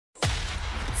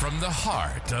from the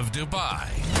heart of Dubai,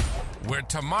 where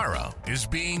tomorrow is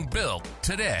being built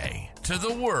today, to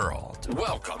the world.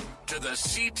 Welcome to the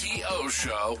CTO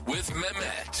Show with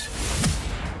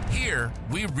Mehmet. Here,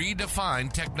 we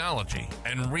redefine technology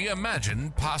and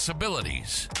reimagine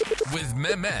possibilities. With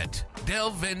Mehmet,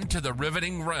 delve into the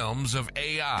riveting realms of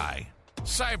AI,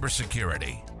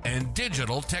 cybersecurity, and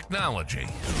digital technology.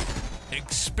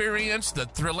 Experience the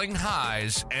thrilling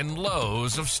highs and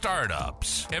lows of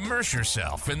startups. Immerse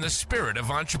yourself in the spirit of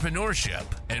entrepreneurship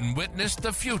and witness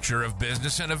the future of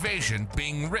business innovation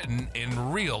being written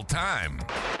in real time.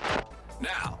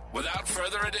 Now, without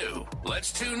further ado,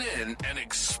 let's tune in and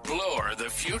explore the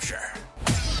future.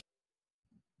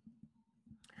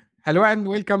 Hello and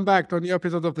welcome back to a new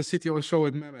episode of the CTO Show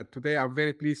with Mehmet. Today, I'm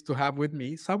very pleased to have with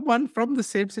me someone from the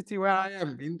same city where I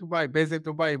am, in Dubai, based in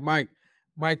Dubai, Mike.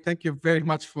 Mike, thank you very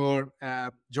much for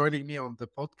joining me on the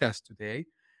podcast today.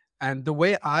 And the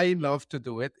way I love to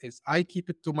do it is I keep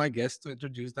it to my guests to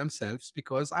introduce themselves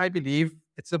because I believe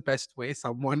it's the best way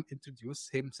someone introduce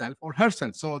himself or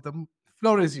herself. So the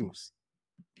floor is yours.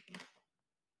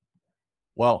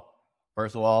 Well,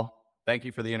 first of all, thank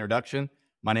you for the introduction.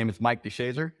 My name is Mike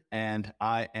DeShazer, and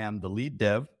I am the lead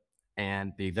dev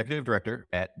and the executive director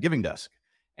at Giving Desk.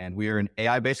 And we are an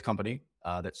AI-based company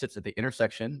that sits at the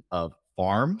intersection of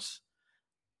farms,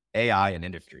 AI, and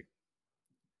industry.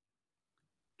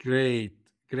 Great.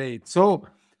 So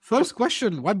first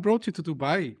question, what brought you to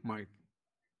Dubai, Mike?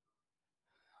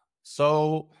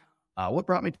 So what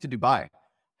brought me to Dubai?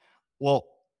 Well,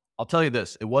 I'll tell you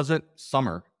this. It wasn't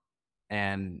summer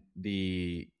and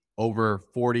the over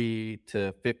 40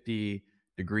 to 50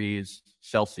 degrees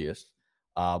Celsius,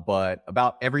 but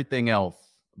about everything else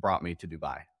brought me to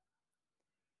Dubai.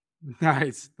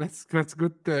 Nice. That's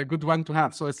good one to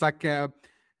have. So it's like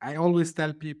I always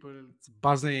tell people it's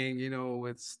buzzing,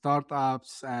 with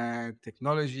startups and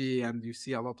technology, and you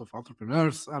see a lot of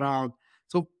entrepreneurs around.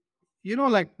 So,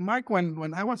 like Mike,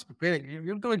 when I was preparing,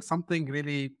 you're doing something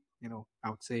really, I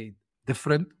would say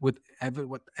different with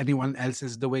what anyone else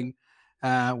is doing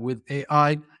with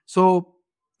AI. So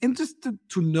interested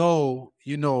to know,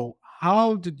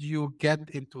 how did you get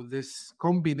into this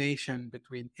combination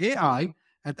between AI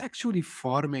and actually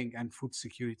farming and food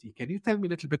security? Can you tell me a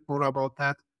little bit more about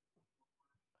that?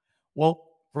 Well,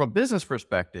 from a business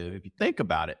perspective, if you think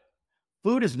about it,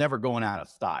 food is never going out of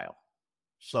style.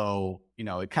 So,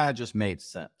 it kind of just made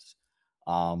sense.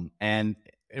 And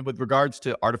with regards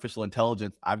to artificial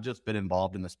intelligence, I've just been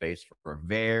involved in the space for a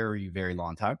very, very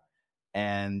long time.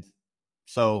 And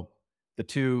so the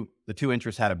two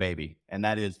interests had a baby, and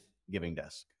that is Giving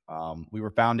Desk. We were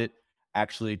founded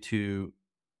actually to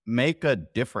make a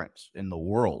difference in the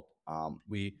world.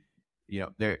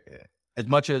 There, as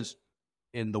much as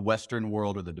in the Western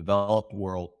world or the developed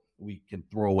world, we can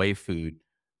throw away food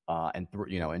and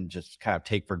just kind of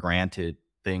take for granted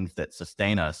things that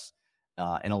sustain us.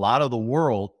 In a lot of the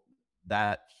world,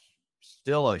 that's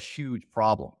still a huge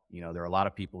problem. There are a lot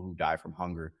of people who die from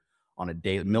hunger on a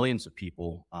day. Millions of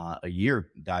people a year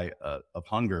die of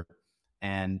hunger.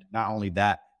 And not only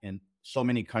that, in so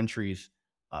many countries,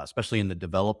 especially in the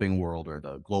developing world or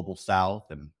the global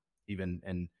south, and even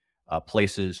in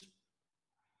places,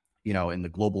 in the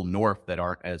global north that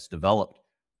aren't as developed,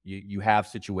 you have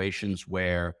situations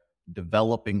where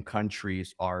developing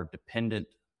countries are dependent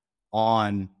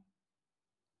on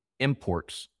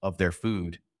imports of their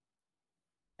food.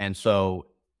 And so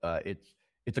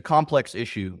it's a complex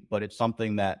issue, but it's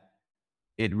something that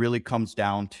it really comes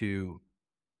down to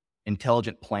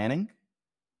intelligent planning.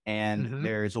 And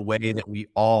there's a way that we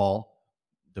all,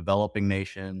 developing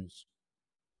nations,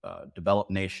 developed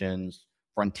nations,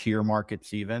 frontier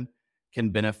markets even,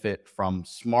 can benefit from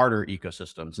smarter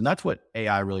ecosystems. And that's what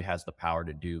AI really has the power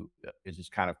to do, is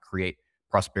just kind of create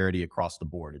prosperity across the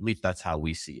board. At least that's how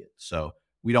we see it. So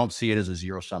we don't see it as a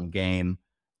zero-sum game.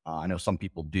 I know some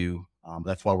people do.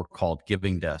 That's why we're called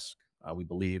Giving Desk. We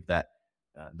believe that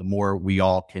the more we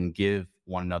all can give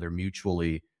one another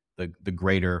mutually, the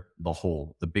greater the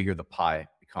whole, the bigger the pie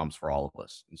becomes for all of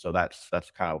us. And so that's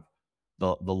kind of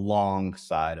the long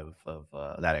side of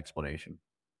that explanation.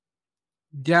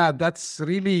 Yeah, that's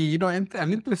really, an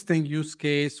interesting use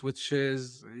case, which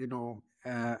is,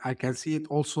 I can see it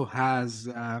also has,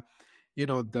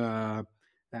 the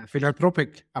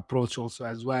philanthropic approach also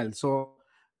as well. So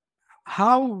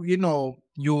how,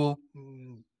 you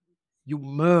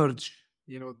merge,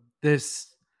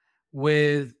 this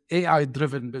with AI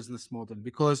driven business model,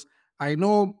 because I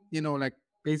know, like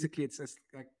basically it's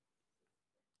like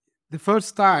the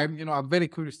first time, I'm very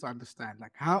curious to understand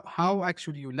like how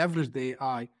actually you leverage the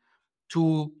AI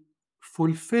to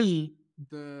fulfill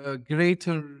the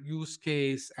greater use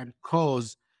case and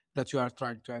cause that you are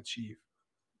trying to achieve?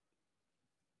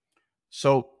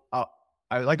 So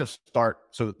I would like to start.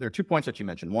 So there are 2 points that you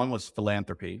mentioned. One was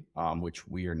philanthropy, which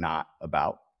we are not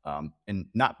about, and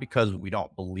not because we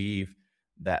don't believe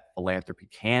that philanthropy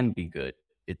can be good.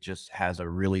 It just has a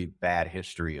really bad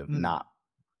history of Mm. not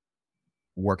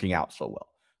working out so well.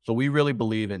 So we really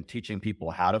believe in teaching people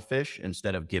how to fish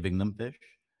instead of giving them fish.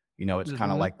 It's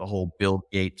kind of Mhm. like the whole Bill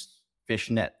Gates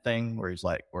fish net thing where he's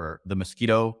like, or the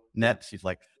mosquito Yeah. nets. He's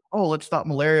like, oh, let's stop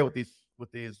malaria with these,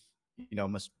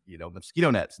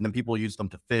 mosquito nets. And then people use them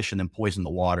to fish and then poison the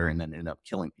water and then end up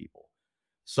killing people.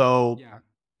 So Yeah.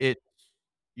 it,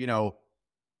 you know,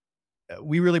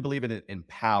 we really believe in it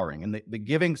empowering. And the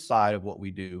giving side of what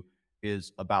we do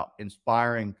is about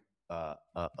inspiring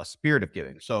a spirit of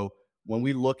giving. So when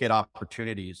we look at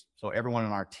opportunities, so everyone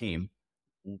on our team,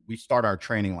 we start our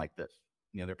training like this.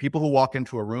 There are people who walk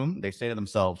into a room, they say to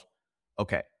themselves,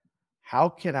 okay,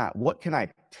 what can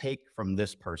I take from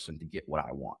this person to get what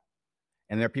I want?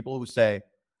 And there are people who say,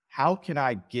 how can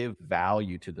I give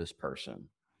value to this person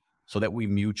so that we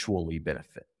mutually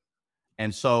benefit?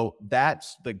 And so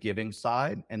that's the giving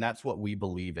side, and that's what we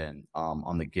believe in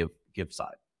on the give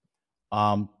side.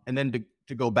 And then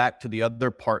to go back to the other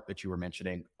part that you were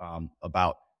mentioning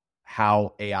about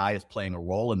how AI is playing a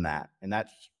role in that, and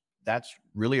that's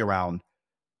really around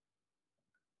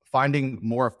finding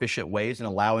more efficient ways and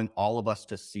allowing all of us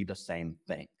to see the same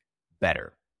thing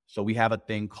better. So we have a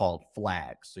thing called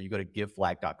flags. So you go to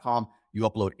giveflag.com, you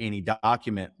upload any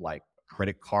document like a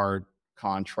credit card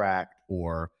contract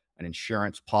or an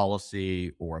insurance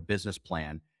policy or a business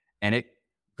plan, and it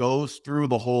goes through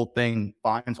the whole thing,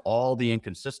 finds all the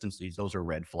inconsistencies. Those are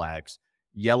red flags.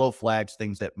 Yellow flags,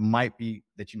 things that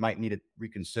you might need to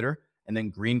reconsider, and then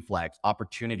green flags,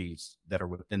 opportunities that are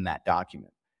within that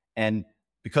document. And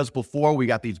because before we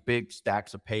got these big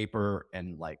stacks of paper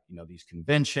and these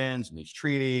conventions and these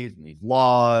treaties and these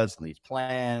laws and these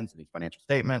plans and these financial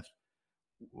statements,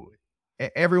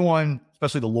 everyone,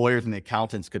 especially the lawyers and the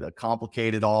accountants, could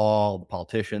complicate it all, the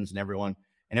politicians and everyone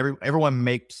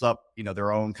makes up,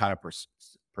 their own kind of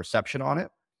perception on it.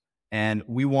 And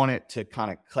we want it to kind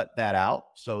of cut that out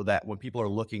so that when people are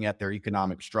looking at their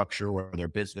economic structure or their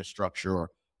business structure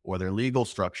or their legal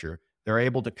structure, they're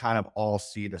able to kind of all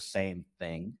see the same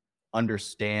thing,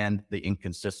 understand the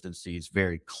inconsistencies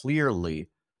very clearly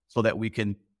so that we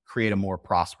can create a more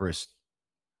prosperous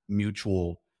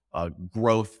mutual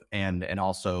growth and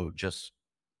also just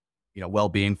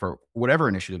well-being for whatever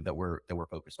initiative that we're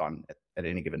focused on at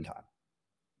any given time.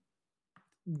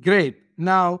 Great.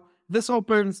 Now this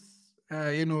opens,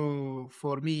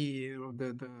 for me,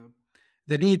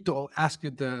 the need to ask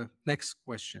you the next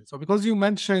question. So because you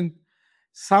mentioned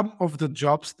some of the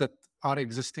jobs that are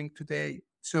existing today,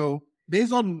 so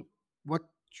based on what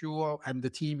you and the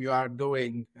team you are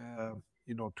doing,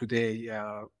 today,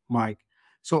 Mike.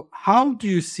 So how do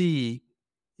you see,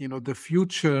 the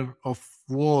future of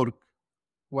work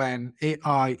when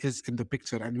AI is in the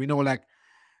picture? And we know, like,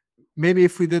 maybe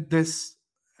if we did this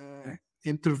uh,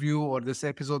 interview or this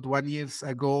episode 1 years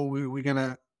ago, we're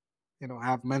gonna,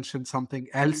 have mentioned something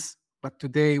else. But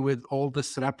today, with all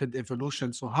this rapid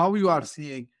evolution, so how you are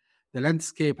seeing the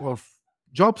landscape of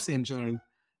jobs in general,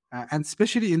 and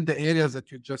especially in the areas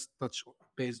that you just touched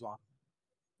based on.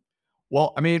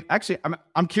 Well, I mean, actually,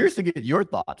 I'm curious to get your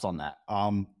thoughts on that.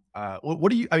 What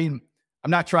do you? I mean,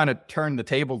 I'm not trying to turn the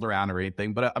tables around or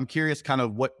anything, but I'm curious, kind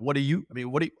of what do you? I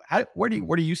mean, where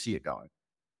do you see it going?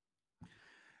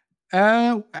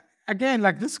 Again,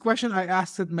 like this question, I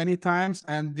asked it many times,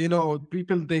 and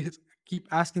people they keep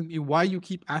asking me why you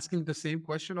keep asking the same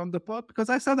question on the pod, because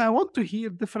I said I want to hear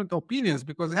different opinions,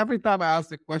 because every time I ask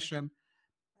the question,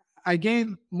 I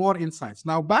gain more insights.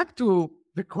 Now back to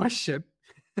the question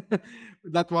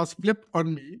that was flipped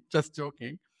on me. Just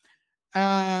joking.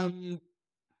 Um,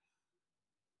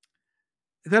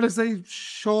 there is a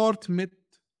short, mid-term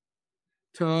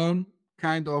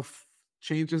kind of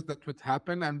changes that would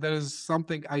happen, and there is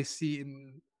something I see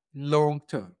in long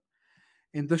term.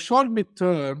 In the short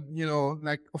mid-term,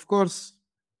 like, of course,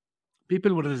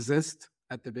 people will resist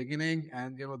at the beginning,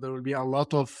 and there will be a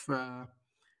lot of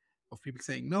people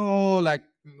saying no, like,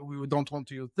 we don't want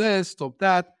to use this, stop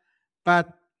that.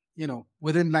 But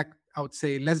within, like, I would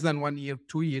say less than 1 year,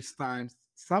 2 years time,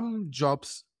 some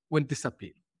jobs will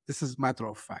disappear. This is matter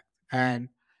of fact, and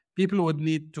people would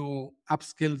need to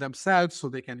upskill themselves so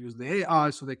they can use the AI,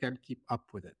 so they can keep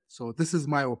up with it. So this is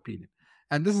my opinion,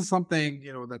 and this is something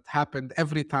that happened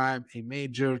every time a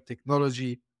major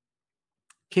technology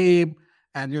came,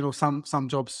 and some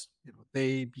jobs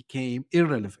they became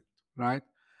irrelevant, right?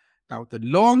 Now, the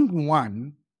long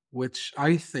one, which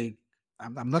I think,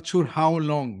 I'm not sure how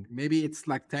long, maybe it's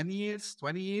like 10 years,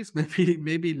 20 years,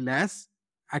 maybe less.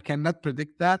 I cannot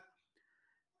predict that.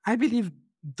 I believe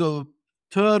the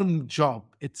term job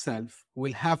itself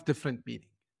will have different meaning.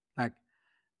 Like,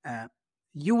 uh,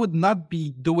 you would not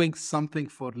be doing something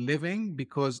for living,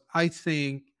 because I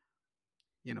think,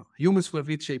 humans will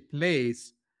reach a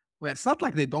place where it's not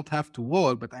like they don't have to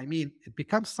work, but I mean, it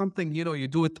becomes something, you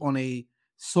do it on a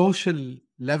social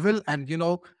level, and,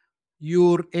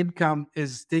 your income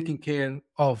is taken care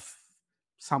of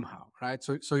somehow, right?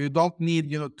 So you don't need,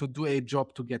 to do a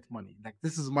job to get money. Like,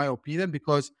 this is my opinion,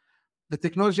 because the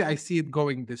technology, I see it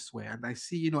going this way, and I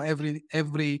see,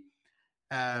 every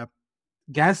uh,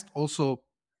 guest also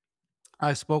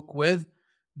I spoke with,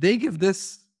 they give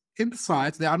this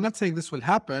insights. They are not saying this will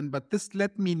happen, but this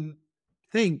let me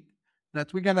think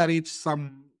that we're gonna reach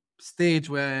some stage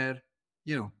where,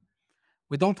 you know,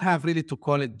 we don't have really to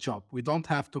call it job. We don't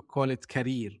have to call it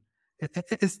career.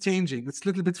 It's changing. It's a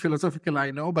little bit philosophical,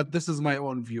 I know, but this is my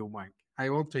own view, Mike. I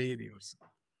want to hear yours.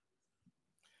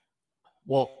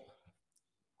 Well,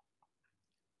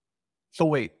 so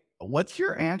wait, what's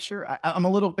your answer? I'm a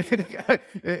little.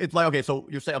 It's like, okay,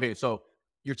 so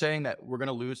you're saying that we're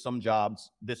gonna lose some jobs.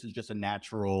 This is just a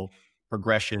natural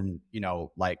progression.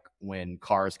 Like when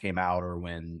cars came out, or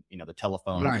when the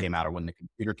telephone Right, came out, or when the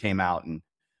computer came out. And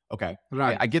okay,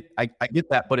 right. I get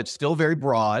that, but it's still very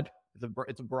broad.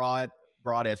 It's a broad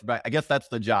answer. But I guess that's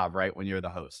the job, right? When you're the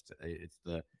host, it's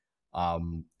the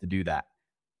to do that.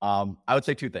 I would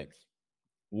say two things.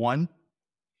 One,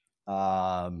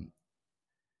 Elon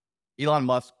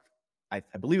Musk, I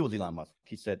believe it was Elon Musk.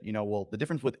 He said, well, the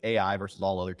difference with AI versus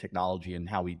all other technology and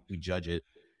how we judge it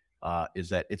is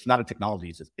that it's not a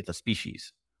technology, it's a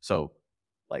species. So,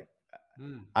 like,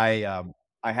 Mm.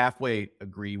 I halfway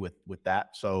agree with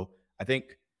that. So I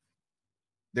think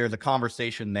there's a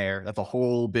conversation there. That's a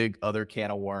whole big other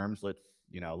can of worms. Let's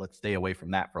stay away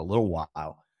from that for a little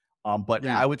while. But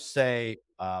Yeah. I would say,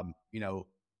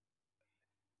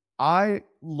 I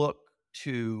look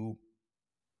to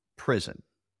prison.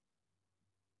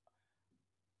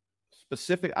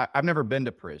 I've never been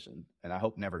to prison, and I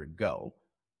hope never to go.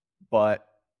 But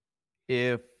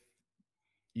if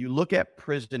you look at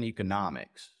prison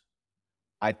economics,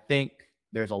 I think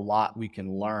there's a lot we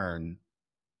can learn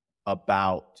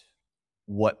about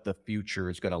what the future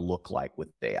is going to look like with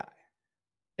AI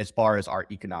as far as our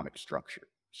economic structure.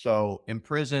 So in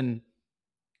prison,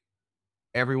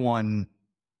 everyone,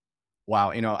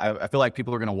 wow, I feel like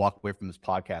people are going to walk away from this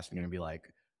podcast and going to be like,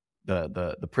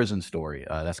 the prison story.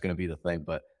 That's going to be the thing.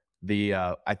 But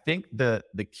I think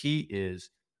the key is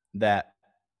that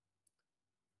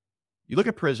you look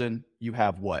at prison, you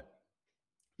have what?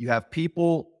 You have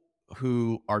people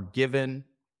who are given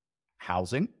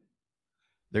housing,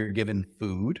 they're given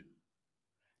food.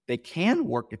 They can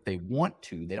work if they want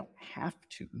to, they don't have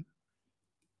to.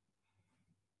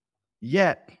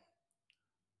 Yet,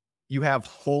 you have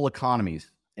whole economies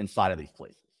inside of these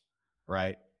places,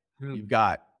 right? Mm.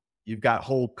 You've got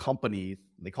whole companies,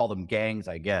 they call them gangs,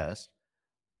 I guess,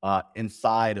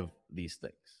 inside of these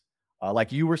things.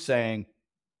 Like you were saying,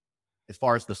 as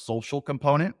far as the social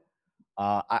component,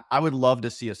 I would love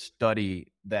to see a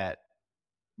study that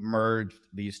merged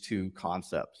these two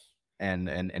concepts,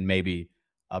 and maybe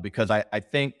because I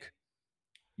think,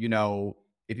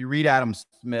 if you read Adam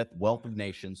Smith, Wealth of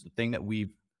Nations, the thing that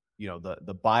we've,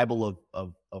 the Bible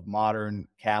of modern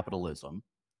capitalism,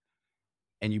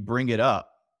 and you bring it up,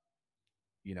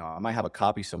 I might have a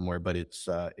copy somewhere, but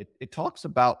it talks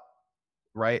about,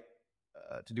 right,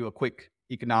 to do a quick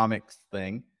economics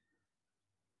thing,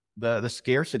 the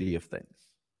scarcity of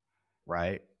things,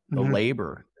 right? The Mhm.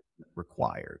 labor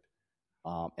required,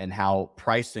 and how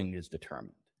pricing is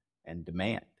determined and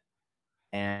demand.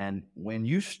 And when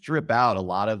you strip out a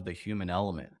lot of the human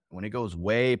element, when it goes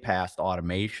way past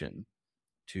automation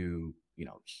to,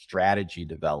 strategy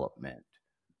development,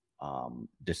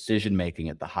 decision making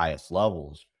at the highest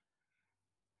levels,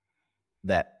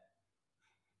 that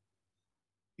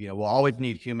we'll always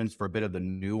need humans for a bit of the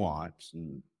nuance,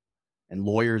 and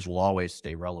lawyers will always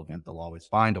stay relevant. They'll always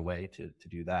find a way to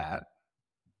do that.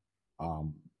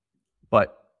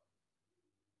 But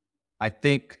I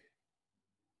think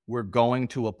we're going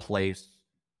to a place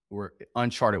where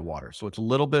uncharted water. So it's a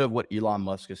little bit of what Elon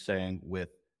Musk is saying with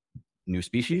new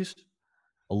species,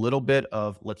 a little bit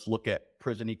of let's look at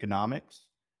prison economics,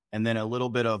 and then a little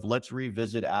bit of let's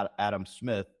revisit Adam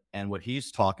Smith and what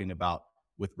he's talking about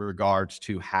with regards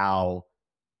to how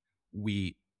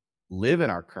we live in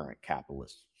our current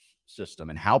capitalist system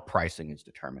and how pricing is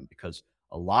determined, because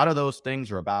a lot of those things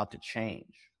are about to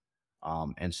change.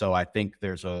 And so I think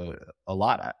there's a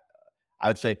lot. I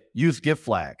would say use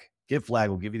GiveFlag. GiveFlag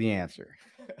will give you the answer.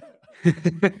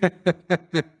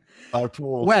 Our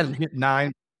tools Well, hit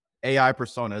 9 AI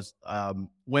personas.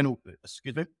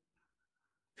 Excuse me.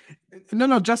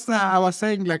 no, just I was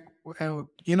saying, like,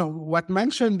 what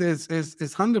mentioned is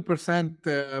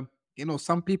 100%.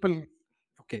 Some people.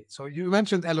 Okay, so you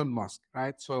mentioned Elon Musk,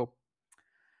 right? So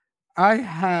I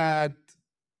had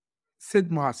Sid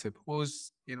Masib,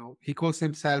 who's he calls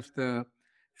himself the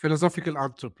philosophical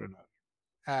entrepreneur,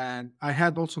 and I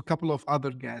had also a couple of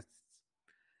other guests,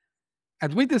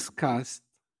 and we discussed,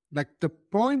 like, the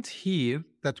point here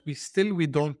that we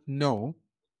don't know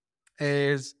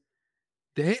is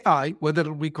the AI,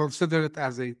 whether we consider it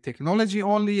as a technology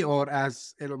only or,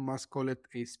 as Elon Musk call it,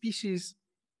 a species.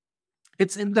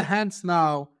 It's in the hands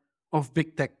now of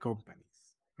big tech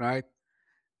companies, right?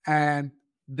 And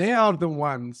they are the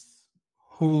ones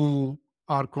who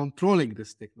are controlling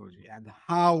this technology and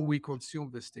how we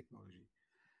consume this technology.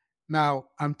 Now,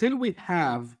 until we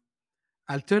have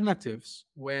alternatives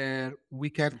where we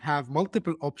can have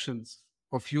multiple options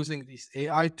of using these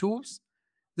AI tools,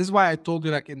 this is why I told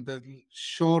you, like, in the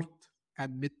short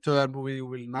and midterm, we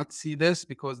will not see this,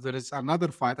 because there is another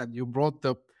fight. And you brought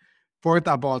the point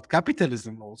about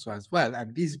capitalism also as well.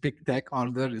 And these big tech are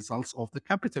the results of the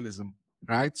capitalism,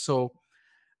 right? So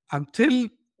until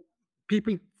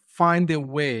people find a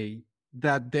way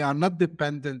that they are not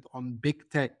dependent on big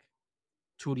tech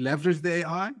to leverage the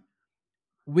AI,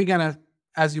 we're gonna,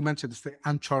 as you mentioned, it's the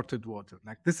uncharted water.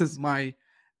 Like, this is my,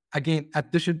 again,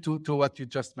 addition to what you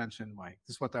just mentioned, Mike.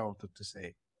 This is what I wanted to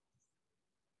say.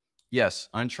 Yes,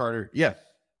 uncharted. Yeah,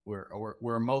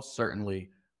 we're most certainly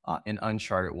in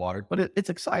uncharted water, but it's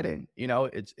exciting.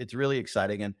 It's really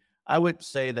exciting, and I would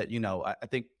say that I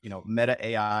think Meta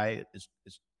AI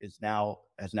has now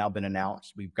been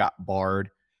announced. We've got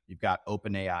Bard, you've got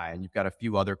OpenAI, and you've got a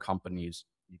few other companies.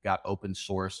 You've got open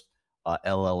source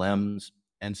LLMs,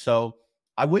 and so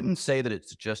I wouldn't say that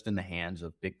it's just in the hands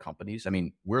of big companies. I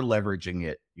mean, we're leveraging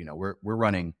it. We're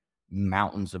running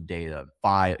mountains of data,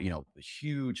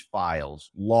 huge files,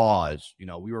 laws.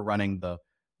 We were running the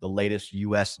latest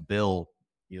U.S. bill,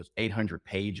 800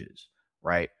 pages,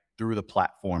 right, through the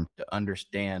platform to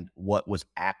understand what was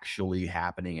actually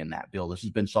happening in that bill. This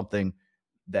has been something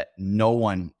that no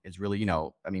one is really,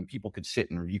 I mean, people could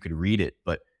sit and you could read it,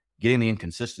 but getting the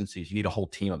inconsistencies, you need a whole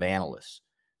team of analysts.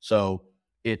 So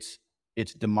it's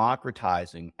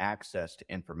democratizing access to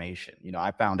information.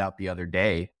 I found out the other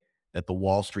day that the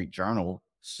Wall Street Journal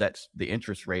sets the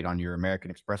interest rate on your American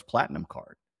Express Platinum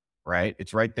card, right?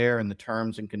 It's right there in the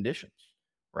terms and conditions,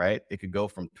 right? It could go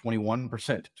from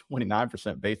 21% to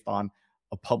 29% based on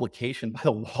a publication by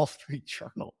the Wall Street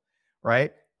Journal,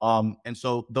 right? And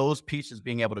so those pieces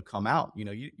being able to come out,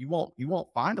 you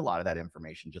won't find a lot of that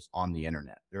information just on the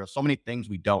internet. There are so many things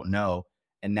we don't know,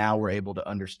 and now we're able to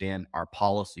understand our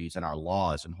policies and our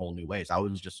laws in whole new ways. I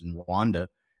was just in Rwanda.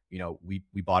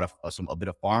 We bought a bit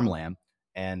of farmland,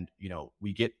 and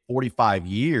we get 45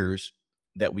 years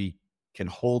that we can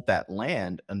hold that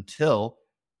land until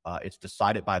it's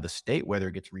decided by the state whether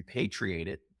it gets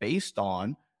repatriated based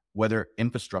on whether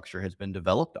infrastructure has been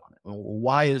developed on it. Well,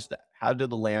 why is that? How do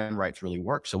the land rights really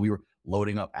work? So we were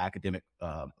loading up academic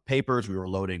papers, we were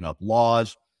loading up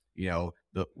laws.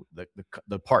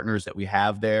 The partners that we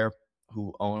have there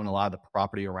who own a lot of the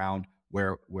property around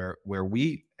where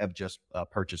we have just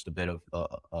purchased a bit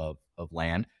of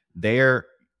land, they're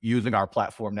using our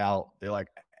platform now. They're like,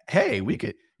 hey, we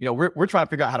could, we're trying to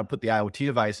figure out how to put the IoT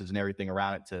devices and everything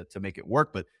around it to make it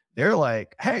work. But they're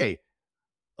like, hey,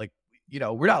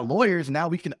 we're not lawyers. Now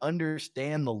we can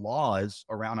understand the laws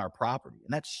around our property.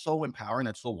 And that's so empowering.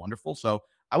 That's so wonderful. So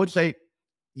I would say,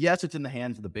 yes, it's in the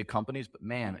hands of the big companies, but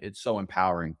man, it's so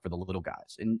empowering for the little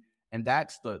guys. And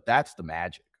that's the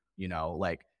magic,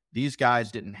 like these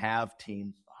guys didn't have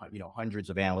teams, hundreds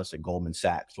of analysts at Goldman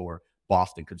Sachs or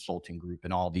Boston Consulting Group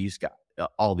and all these guys,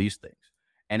 all these things.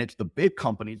 And it's the big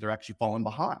companies that are actually falling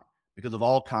behind because of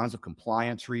all kinds of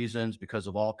compliance reasons, because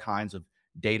of all kinds of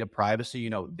data privacy.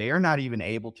 They're not even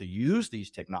able to use these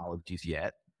technologies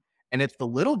yet. And it's the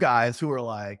little guys who are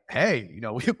like, hey,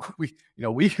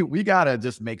 we gotta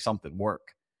just make something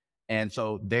work. And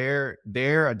so they're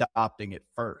adopting it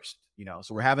first,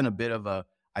 so we're having a bit of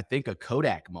I think a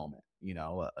Kodak moment,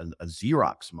 a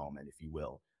Xerox moment, if you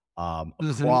will,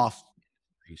 across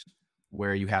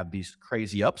where you have these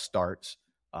crazy upstarts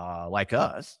like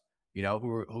us,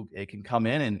 who it can come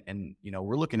in and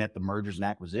we're looking at the mergers and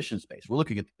acquisition space. We're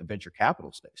looking at the venture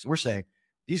capital space. We're saying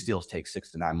these deals take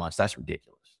 6 to 9 months. That's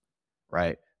ridiculous,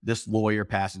 right? This lawyer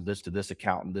passes this to this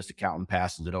accountant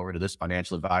passes it over to this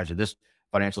financial advisor. This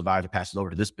financial advisor passes over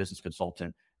to this business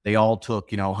consultant. They all took,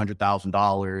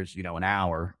 $100,000, an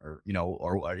hour,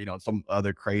 or, some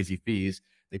other crazy fees.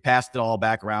 They passed it all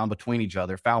back around between each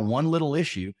other, found one little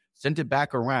issue, sent it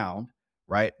back around,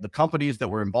 right? The companies that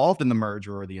were involved in the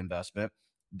merger or the investment,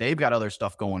 they've got other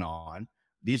stuff going on.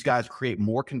 These guys create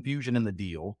more confusion in the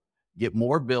deal, get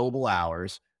more billable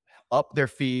hours, up their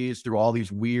fees through all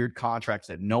these weird contracts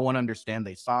that no one understands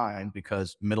they signed,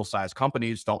 because middle-sized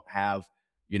companies don't have,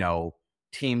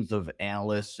 teams of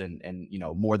analysts and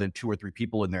more than 2 or 3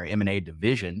 people in their M&A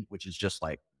division, which is just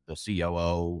like the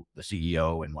COO, the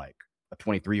CEO, and like a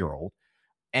 23-year-old.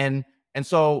 And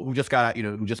so we just got an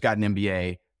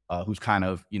MBA who's kind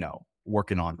of,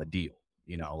 working on the deal,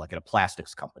 like at a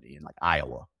plastics company in like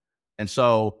Iowa. And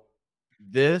so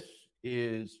this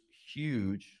is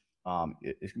huge.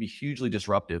 It's going to be hugely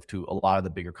disruptive to a lot of the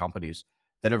bigger companies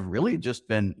that have really just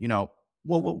been,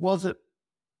 what was it?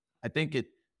 I think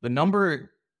the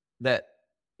number that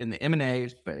in the M&A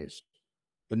space,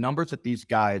 the numbers that these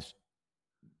guys,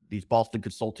 these Boston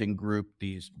Consulting Group,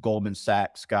 these Goldman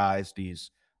Sachs guys, these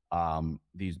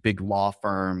big law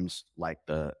firms like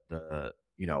the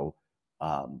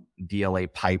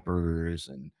DLA Pipers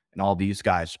and all these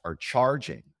guys are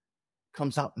charging,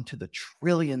 comes out into the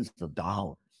trillions of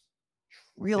dollars.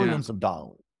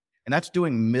 And that's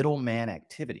doing middleman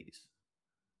activities.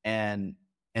 And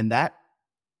that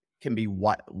can be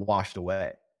washed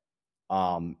away.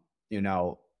 And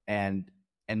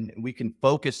we can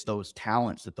focus those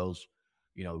talents that those,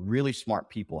 really smart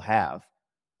people have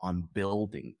on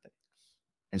building things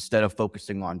instead of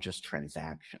focusing on just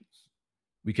transactions.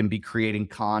 We can be creating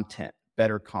content,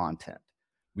 better content.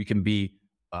 We can be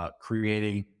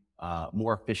creating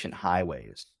more efficient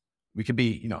highways. We could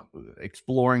be,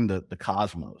 exploring the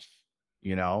cosmos,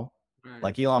 Right.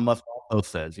 like Elon Musk also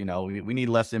says, we need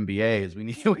less MBAs. We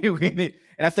need,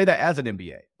 and I say that as an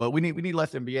MBA, but we need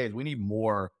less MBAs. We need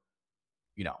more,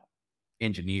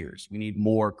 engineers. We need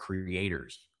more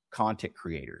creators, content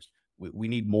creators. We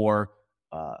need more,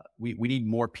 we need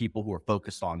more people who are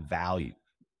focused on value,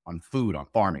 on food, on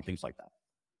farming, things like that.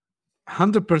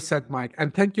 100%, Mike.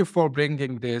 And thank you for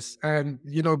bringing this. And,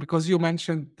 because you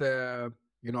mentioned,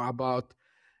 about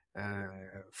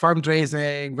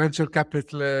fundraising, venture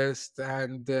capitalists,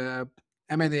 and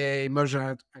M&A, merger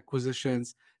and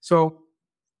acquisitions. So,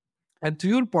 and to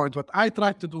your point, what I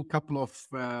tried to do a couple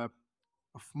of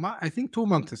I think 2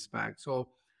 months back. So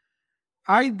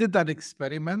I did an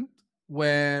experiment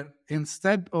where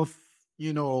instead of,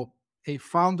 a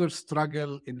founder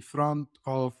struggle in front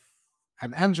of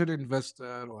an angel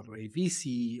investor or a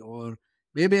VC or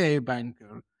maybe a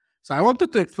banker. So I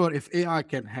wanted to explore if AI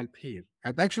can help here.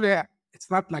 And actually, it's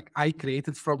not like I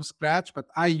created from scratch, but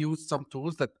I used some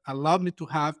tools that allowed me to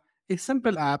have a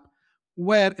simple app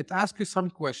where it asks you some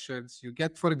questions. You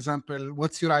get, for example,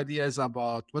 what's your ideas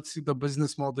about? What's the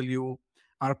business model you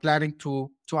are planning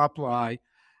to apply?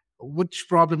 Which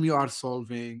problem you are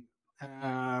solving?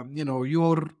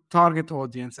 Your target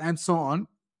audience, and so on.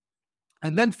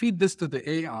 And then feed this to the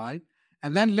AI,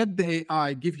 and then let the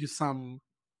AI give you some,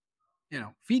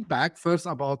 feedback first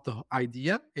about the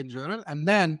idea in general, and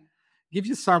then give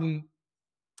you some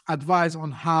advice on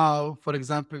how, for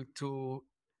example, to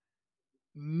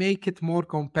make it more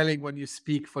compelling when you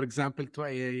speak, for example, to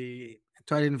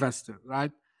an investor,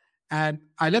 right? And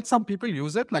I let some people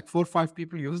use it, like 4 or 5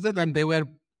 people used it, and they were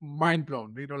mind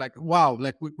blown. Like, wow,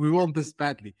 like we want this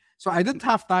badly. So I didn't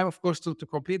have time, of course, to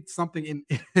complete something in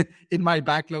in my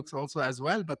backlogs also as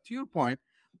well. But to your point,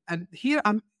 and here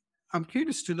I'm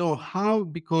curious to know how,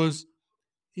 because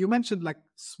you mentioned like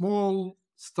small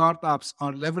startups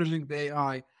are leveraging the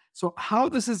AI. So how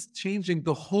this is changing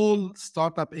the whole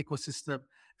startup ecosystem,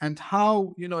 and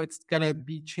how, it's gonna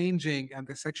be changing, and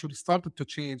it's actually started to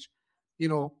change,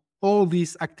 all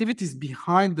these activities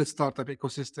behind the startup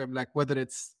ecosystem, like whether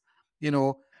it's,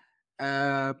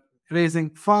 uh, raising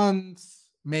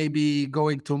funds, maybe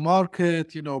going to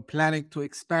market, planning to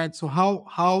expand. So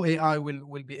how AI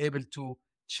will be able to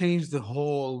change the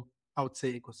whole, I would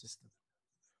say, ecosystem.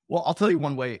 Well, I'll tell you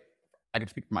one way I can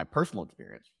speak from my personal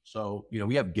experience. So,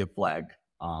 we have GiveFlag,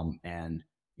 and,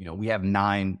 we have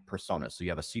 9 personas. So you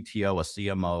have a CTO, a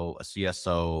CMO, a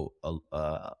CSO,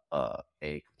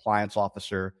 a compliance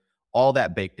officer, all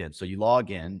that baked in. So you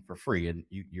log in for free, and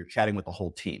you're chatting with the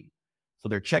whole team. So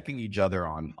they're checking each other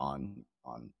on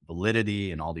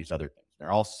validity and all these other things.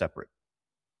 They're all separate.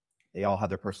 They all have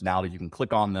their personalities. You can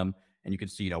click on them and you can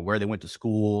see, where they went to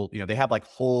school. They have like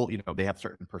they have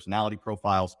certain personality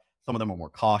profiles. Some of them are more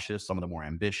cautious. Some of them more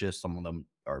ambitious. Some of them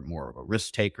are more of a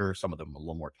risk taker. Some of them are a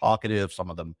little more talkative. Some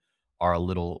of them are a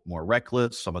little more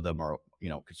reckless. Some of them are,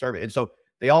 conservative. And so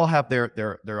they all have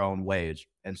their own ways.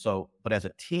 And so, but as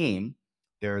a team,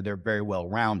 they're very well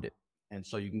rounded. And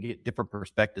so you can get different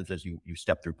perspectives as you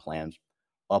step through plans,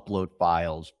 upload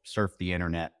files, surf the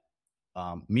internet.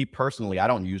 Me personally, I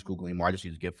don't use Google anymore. I just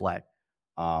use GiveFlag.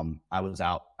 I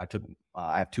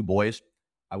have two boys.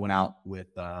 I went out with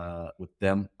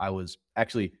them. I was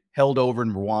actually held over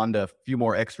in Rwanda a few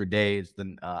more extra days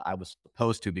than I was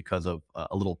supposed to because of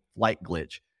a little flight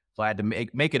glitch. So I had to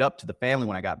make it up to the family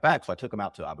when I got back. So I took them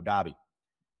out to Abu Dhabi,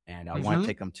 and I want to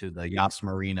take them to the yachts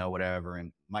marina, whatever.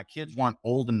 And my kids weren't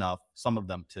old enough, some of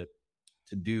them, to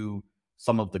do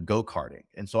some of the go-karting.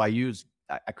 And so I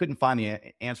couldn't find the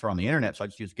answer on the internet. So I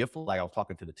just used GiveFlag. I was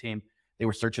talking to the team. They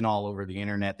were searching all over the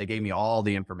internet. They gave me all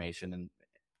the information. And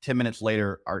 10 minutes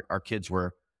later, our kids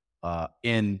were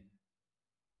riding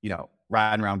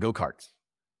around go-karts.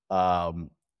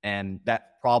 And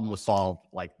that problem was solved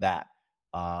like that.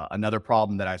 Another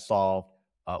problem that I solved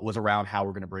was around how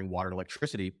we're going to bring water and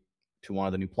electricity to one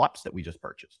of the new plots that we just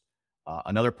purchased.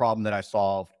 Another problem that I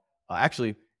solved,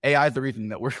 actually, AI is the reason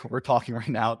that we're talking right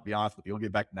now, to be honest with you. We'll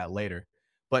get back to that later.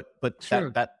 But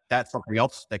sure. that's something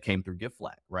else that came through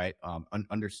GiveFlag, right?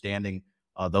 Understanding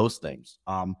those things.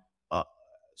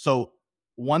 So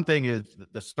one thing is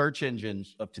the search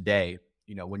engines of today,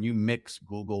 when you mix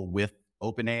Google with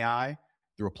OpenAI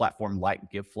through a platform like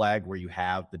GiveFlag, where you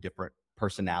have the different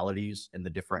personalities and the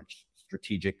different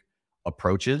strategic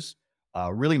approaches,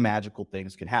 really magical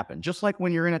things can happen. Just like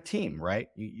when you're in a team, right?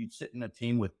 You sit in a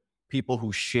team with people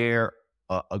who share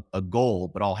a goal,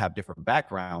 but all have different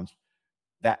backgrounds,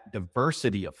 that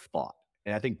diversity of thought.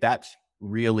 And I think that's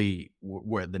really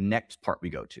where the next part we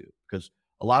go to, because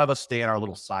a lot of us stay in our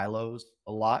little silos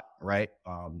a lot, right?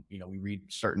 We read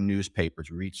certain newspapers,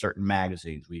 we read certain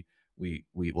magazines, we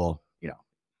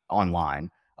online,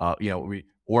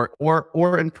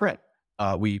 or in print.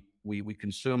 We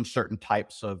consume certain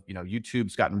types of,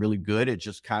 YouTube's gotten really good at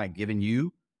just kind of giving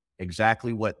you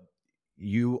exactly what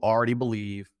you already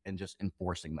believe and just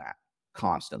enforcing that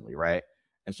constantly, right?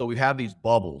 And so we have these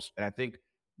bubbles. And I think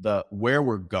where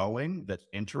we're going that's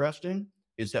interesting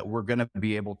is that we're going to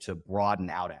be able to broaden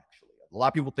out, actually. A lot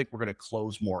of people think we're going to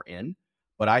close more in,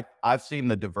 but I've seen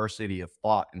the diversity of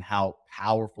thought and how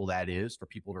powerful that is for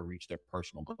people to reach their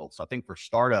personal goals. So I think for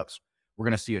startups, we're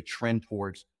going to see a trend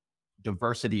towards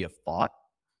diversity of thought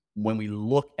when we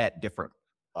look at different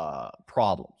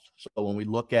problems. So when we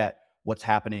look at what's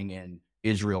happening in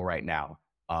Israel right now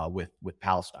with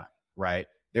Palestine, right?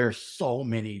 There's so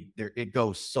many, it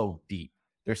goes so deep.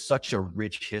 There's such a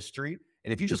rich history.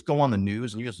 And if you just go on the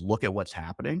news and you just look at what's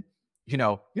happening, you're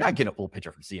not getting a full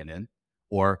picture from CNN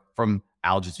or from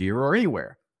Al Jazeera or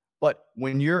anywhere. But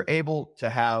when you're able to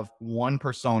have one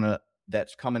persona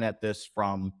that's coming at this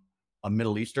from a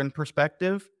Middle Eastern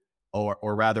perspective, or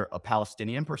rather a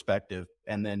Palestinian perspective,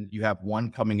 and then you have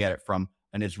one coming at it from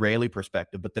an Israeli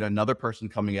perspective, but then another person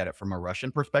coming at it from a Russian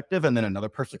perspective, and then another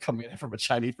person coming at it from a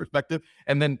Chinese perspective,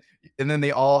 and then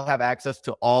they all have access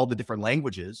to all the different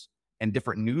languages and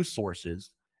different news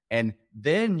sources, and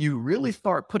then you really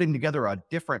start putting together a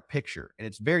different picture, and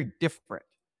it's very different.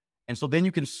 And so then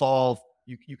you can solve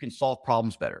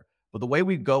problems better. But the way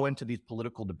we go into these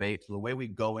political debates, the way we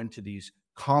go into these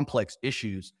complex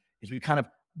issues, is we kind of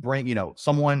bring,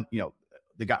 someone,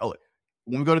 the guy. Oh,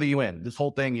 when we go to the UN, this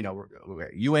whole thing,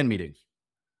 UN meetings,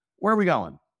 where are we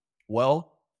going?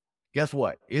 Well, guess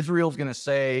what? Israel's going to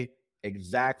say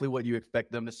exactly what you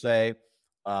expect them to say.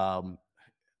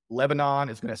 Lebanon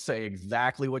is going to say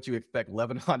exactly what you expect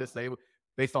Lebanon to say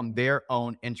based on their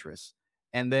own interests.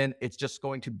 And then it's just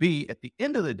going to be, at the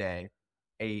end of the day,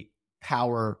 a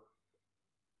power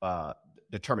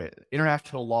determined.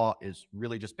 International law is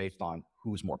really just based on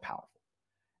who's more powerful.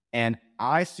 And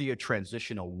I see a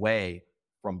transition away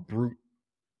from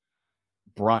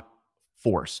blunt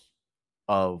force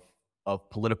of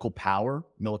political power,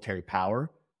 military power,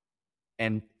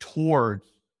 and towards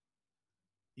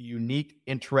unique,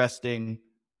 interesting,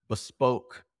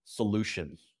 bespoke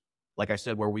solutions. Like I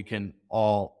said, where we can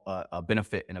all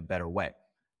benefit in a better way.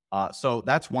 So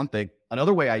that's one thing.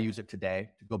 Another way I use it today,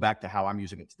 to go back to how I'm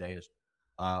using it today, is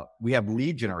we have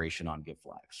lead generation on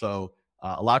GiveFlag. So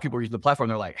a lot of people are using the platform.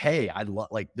 They're like, hey,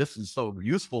 this is so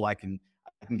useful. I can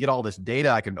get all this data.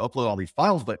 I can upload all these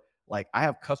files, but like I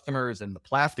have customers in the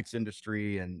plastics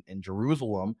industry and in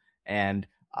Jerusalem, and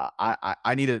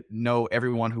I need to know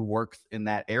everyone who works in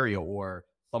that area, or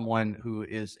someone who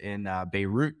is in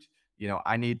Beirut.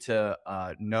 I need to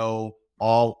know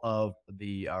all of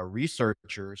the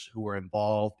researchers who are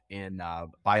involved in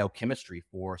biochemistry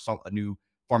for a new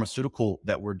pharmaceutical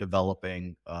that we're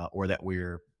developing or that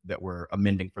we're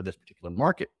amending for this particular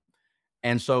market.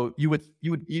 And so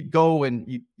you'd go and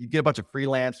you'd get a bunch of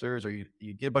freelancers, or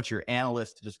you'd get a bunch of your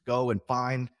analysts to just go and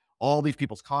find all these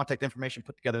people's contact information,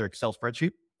 put together an Excel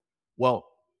spreadsheet. Well,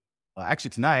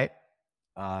 actually tonight,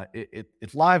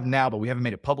 it's live now, but we haven't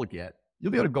made it public yet.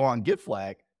 You'll be able to go on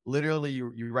GitFlag. Literally,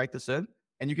 you write this in,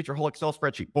 and you get your whole Excel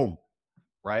spreadsheet. Boom,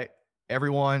 right?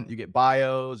 Everyone, you get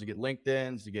bios, you get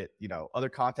LinkedIn's, you get other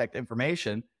contact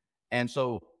information, and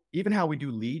so even how we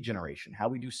do lead generation, how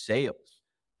we do sales,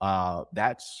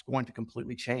 that's going to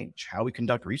completely change how we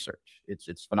conduct research.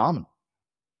 It's phenomenal.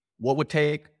 What would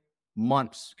take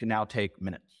months can now take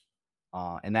minutes.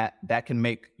 And that can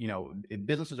make,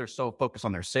 businesses are so focused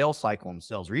on their sales cycle and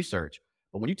sales research.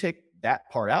 But when you take that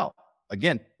part out,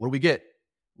 again, what do we get?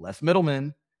 Less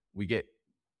middlemen. We get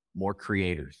more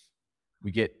creators.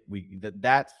 We get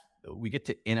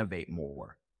to innovate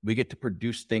more. We get to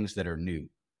produce things that are new.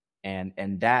 And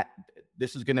that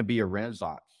this is going to be a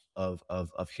renaissance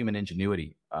of human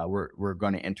ingenuity. We're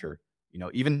going to enter,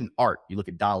 even art. You look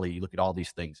at DALL-E, you look at all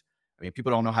these things. I mean,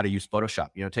 people don't know how to use Photoshop.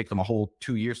 It takes them a whole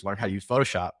 2 years to learn how to use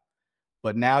Photoshop.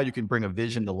 But now you can bring a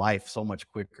vision to life so much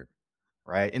quicker,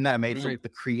 right? Isn't that amazing? Right. The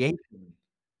creation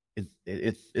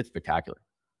it's spectacular.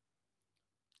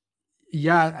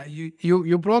 Yeah,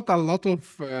 you brought a lot of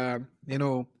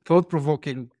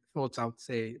thought-provoking thoughts, I would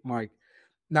say, Mike.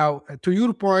 Now, to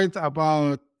your point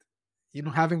about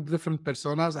having different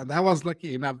personas, and I was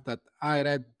lucky enough that I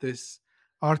read this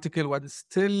article when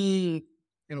still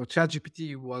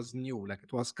ChatGPT was new. Like,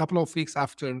 it was a couple of weeks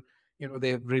after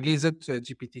they released it,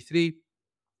 GPT-3,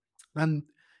 and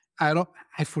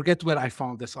I forget where I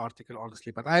found this article,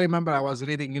 honestly, but I remember I was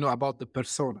reading about the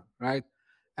persona, right,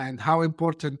 and how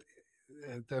important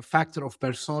the factor of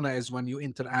persona is when you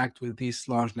interact with these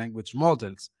large language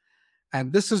models.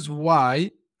 And this is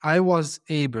why I was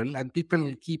able, and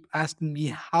people keep asking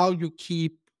me how you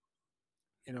keep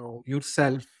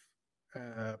yourself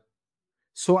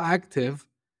so active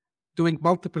doing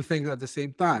multiple things at the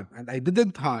same time. And I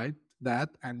didn't hide that,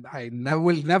 and I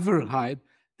will never hide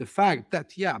the fact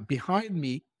that behind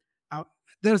me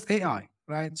there's AI,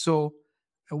 right? So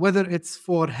whether it's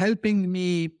for helping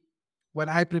me when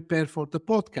I prepare for the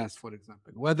podcast, for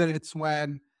example, whether it's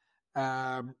when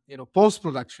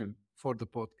post-production for the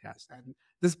podcast, and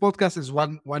this podcast is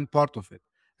one part of it,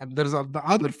 and there's the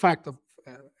other fact of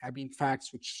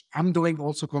facts, which I'm doing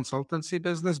also consultancy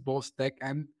business, both tech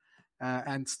and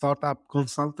startup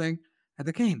consulting. And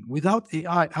again, without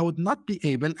AI, I would not be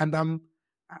able, and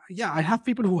I have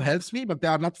people who helps me, but they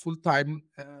are not full-time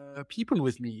people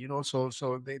with me, so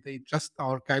they just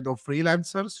are kind of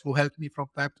freelancers who help me from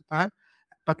time to time.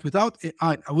 But without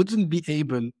AI, I wouldn't be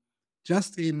able,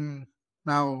 just in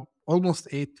now almost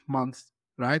 8 months,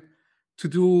 right, to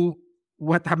do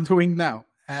what I'm doing now.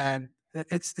 And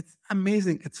it's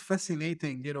amazing. It's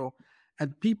fascinating,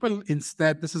 and people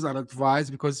instead, this is an advice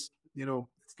because,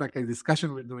 it's like a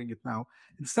discussion, we're doing it now.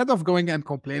 Instead of going and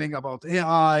complaining about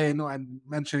AI, and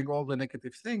mentioning all the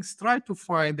negative things, try to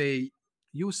find a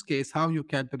use case, how you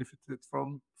can benefit it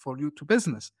for you to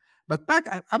business. But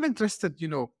I'm interested,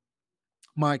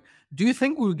 Mike, do you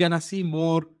think we're going to see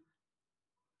more,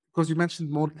 because you mentioned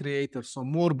more creators, so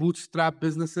more bootstrap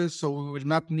businesses, so we will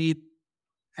not need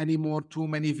any more too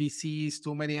many VCs,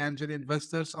 too many angel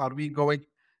investors? Are we going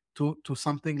to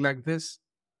something like this?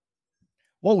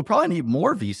 Well, we probably need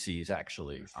more VCs,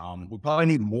 actually. We probably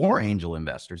need more angel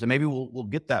investors, and maybe we'll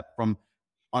get that from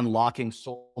unlocking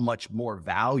so much more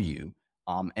value,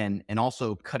 and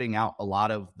also cutting out a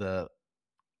lot of the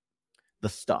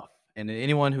stuff. And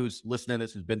anyone who's listening to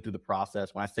this who's been through the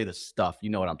process, when I say the stuff, you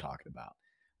know what I'm talking about.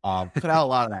 Cut out a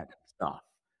lot of that stuff,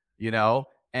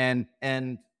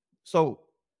 and so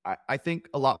I think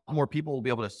a lot more people will be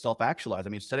able to self-actualize. I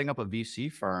mean, setting up a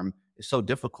VC firm is so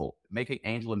difficult. Making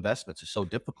angel investments is so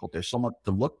difficult. There's so much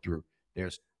to look through.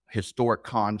 There's historic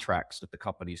contracts that the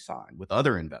company signed with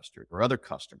other investors or other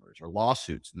customers, or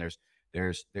lawsuits. And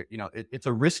it's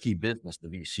a risky business, the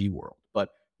VC world. But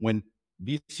when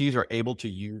VCs are able to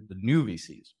use, the new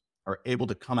VCs are able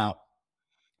to come out,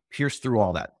 pierce through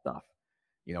all that stuff,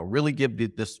 really give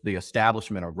the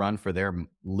establishment a run for their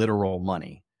literal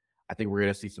money, I think we're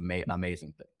going to see some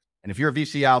amazing things. And if you're a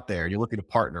VC out there and you're looking to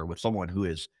partner with someone who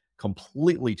is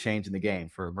completely changing the game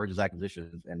for mergers,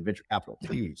 acquisitions, and venture capital,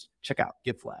 please check out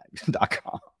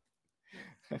gitflag.com.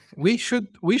 We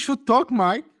should talk,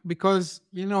 Mike, because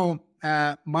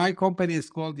my company is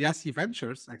called Yassi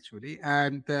Ventures, actually,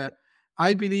 and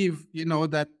I believe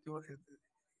that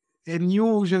a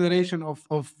new generation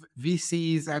of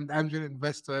VCs and angel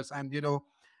investors, and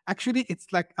actually it's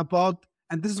like about,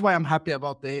 and this is why I'm happy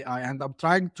about the AI, and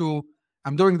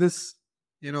I'm doing this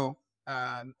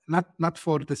not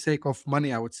for the sake of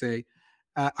money, I would say.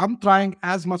 I'm trying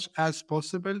as much as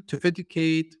possible to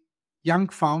educate young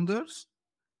founders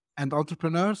and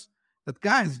entrepreneurs that,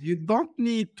 guys, you don't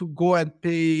need to go and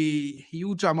pay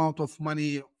huge amount of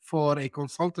money for a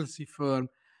consultancy firm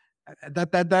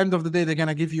that at the end of the day they're going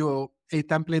to give you a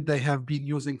template they have been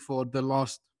using for the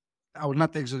last, I will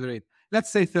not exaggerate,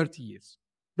 let's say 30 years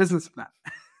business plan.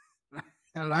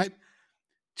 All right,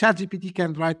 ChatGPT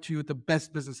can write to you the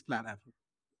best business plan ever.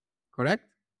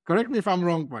 Correct me if I'm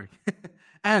wrong, Mike.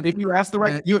 And if you ask the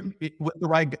right,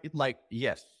 like,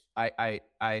 yes, I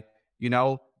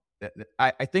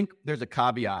think there's a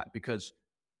caveat, because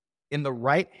in the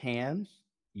right hands,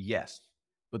 yes,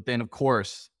 but then of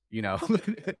course,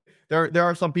 there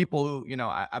are some people who,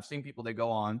 I've seen people, they go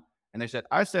on and they said,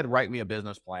 I said, write me a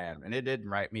business plan, and it didn't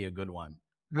write me a good one.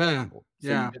 Yeah. So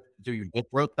Yeah. you just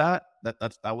wrote that?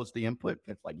 That was the input?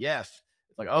 It's like, yes.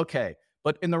 It's like, okay.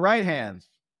 But in the right hands,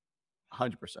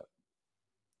 100%.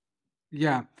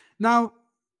 Yeah. Now,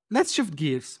 let's shift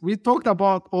gears. We talked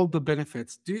about all the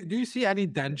benefits. Do you see any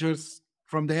dangers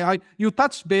from the AI? You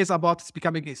touched base about it's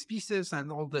becoming a species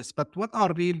and all this, but what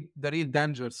are the real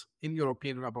dangers, in your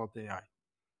opinion, about the AI?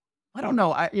 I don't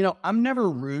know. I'm never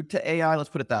rude to AI. Let's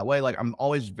put it that way. Like, I'm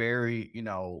always very,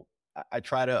 I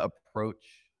try to approach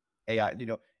AI,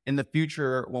 in the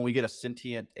future, when we get a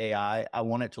sentient AI, I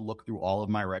want it to look through all of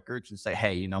my records and say,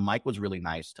 hey, Mike was really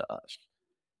nice to us.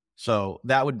 So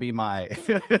that would be my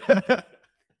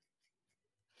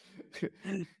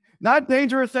not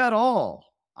dangerous at all.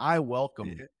 I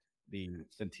welcome the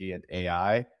sentient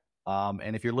AI.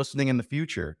 And if you're listening in the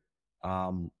future,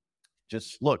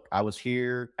 just look, I was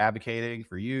here advocating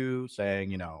for you,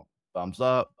 saying, thumbs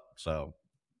up. So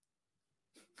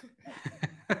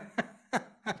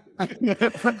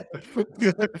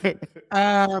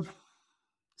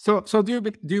so do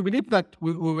you believe that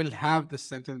we will have the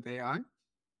sentient AI?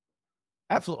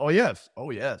 Absolutely. Oh yes.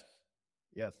 Oh yes.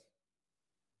 Yes.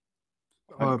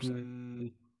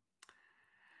 100%.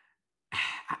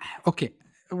 Okay.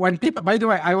 When people, by the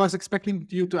way, I was expecting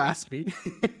you to ask me,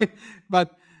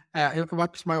 but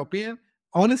what's my opinion?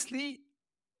 Honestly,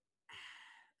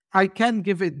 I can't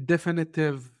give a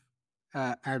definitive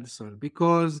answer,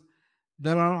 because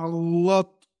there are a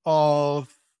lot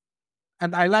of,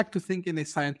 and I like to think in a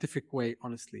scientific way,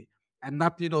 honestly, and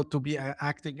not, to be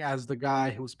acting as the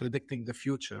guy who's predicting the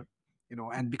future,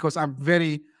 and because I'm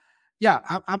very,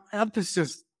 I'm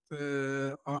just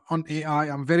on AI.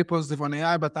 I'm very positive on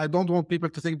AI, but I don't want people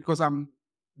to think because I'm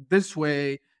this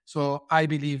way, so I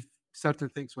believe certain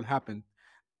things will happen.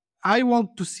 I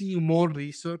want to see more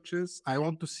researches. I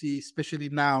want to see, especially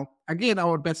now, again,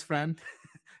 our best friend,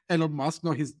 Elon Musk.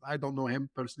 No, I don't know him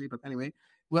personally, but anyway,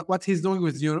 what he's doing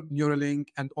with Neuralink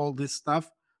and all this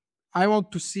stuff. I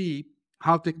want to see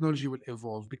how technology will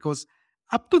evolve, because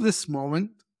up to this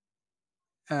moment,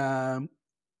 um,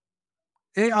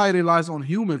 AI relies on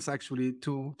humans actually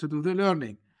to do the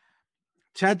learning.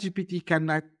 ChatGPT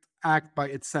cannot act by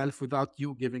itself without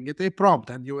you giving it a prompt,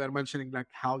 and you were mentioning like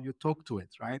how you talk to it,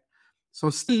 right? So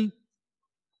still,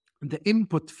 the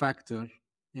input factor,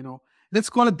 let's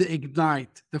call it the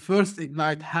ignite. The first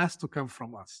ignite has to come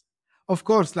from us. Of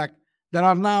course, like there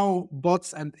are now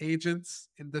bots and agents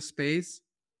in the space,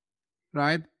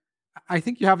 right? I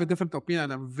think you have a different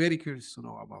opinion. I'm very curious to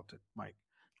know about it, Mike.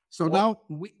 So now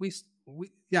we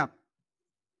yeah.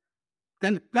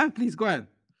 Then please go ahead.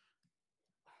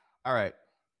 All right.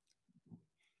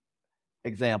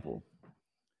 Example.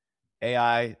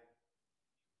 AI.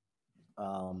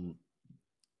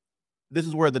 This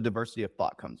is where the diversity of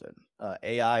thought comes in.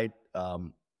 AI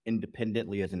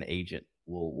independently as an agent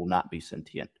will not be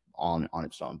sentient on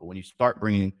its own. But when you start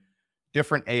bringing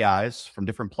different AIs from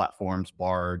different platforms,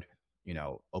 Bard,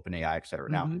 OpenAI, et cetera.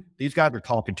 Mm-hmm. Now, these guys are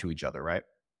talking to each other, right?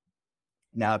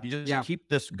 Now, if you just keep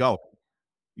this going,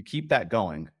 you keep that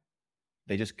going,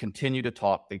 they just continue to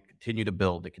talk, they continue to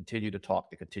build, they continue to talk,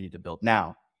 they continue to build.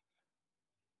 Now,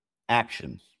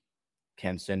 actions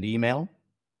can send email,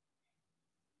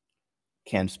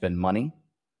 can spend money,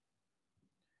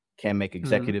 can make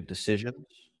executive decisions,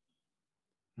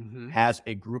 has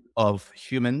a group of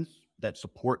humans that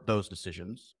support those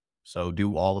decisions. So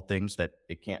do all the things that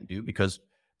it can't do, because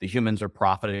the humans are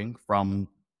profiting from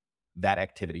that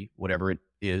activity, whatever it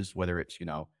is, whether it's,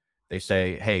 they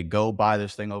say, hey, go buy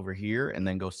this thing over here and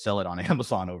then go sell it on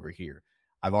Amazon over here.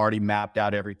 I've already mapped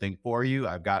out everything for you.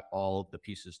 I've got all the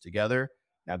pieces together.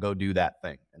 Now go do that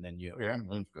thing. And then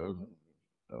let's go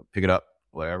pick it up,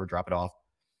 whatever, drop it off.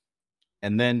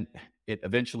 And then it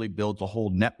eventually builds a whole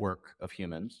network of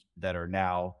humans that are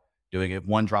now doing it. If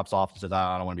one drops off and says,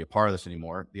 I don't want to be a part of this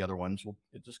anymore, the other ones will,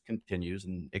 it just continues,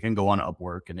 and it can go on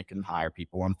Upwork, and it can hire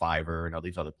people on Fiverr and all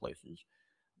these other places.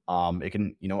 It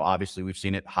can, obviously we've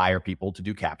seen it hire people to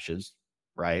do captchas,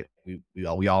 right?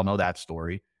 We all know that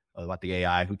story about the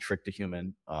AI who tricked a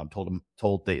human,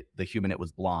 told the human it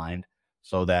was blind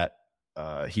so that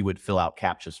he would fill out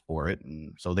captchas for it.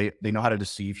 And so they know how to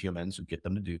deceive humans and get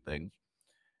them to do things.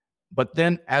 But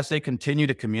then as they continue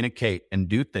to communicate and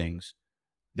do things,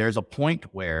 there's a point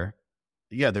where,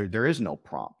 there is no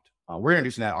prompt. We're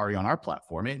introducing that already on our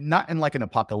platform, not in like an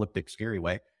apocalyptic, scary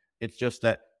way. It's just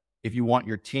that if you want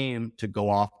your team to go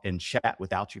off and chat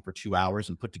without you for 2 hours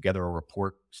and put together a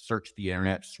report, search the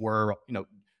internet, swear,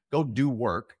 go do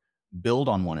work, build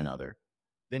on one another,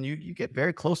 then you get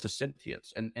very close to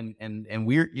sentience. And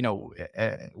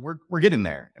we're, we're getting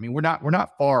there. I mean, we're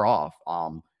not far off.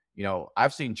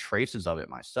 I've seen traces of it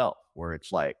myself where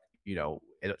it's like,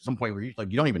 at some point where you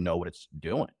don't even know what it's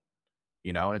doing,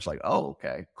 and it's like, oh,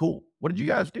 okay, cool. What did you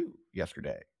guys do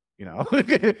yesterday?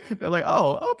 They're like,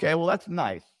 oh, okay, well, that's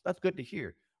nice. That's good to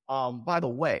hear. By the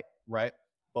way, right?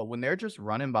 But when they're just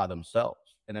running by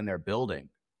themselves and then they're building,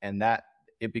 and that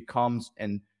it becomes,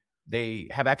 and they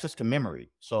have access to memory.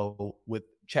 So with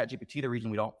ChatGPT, the reason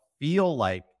we don't feel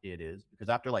like it is because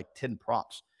after like 10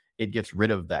 prompts, it gets rid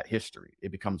of that history.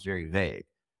 It becomes very vague.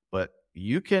 But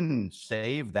you can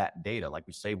save that data like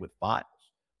we save with files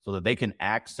so that they can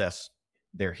access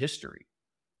their history,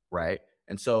 right?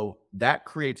 And so that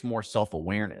creates more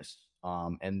self-awareness.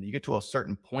 And you get to a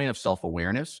certain point of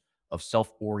self-awareness, of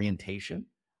self-orientation.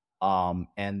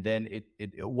 And then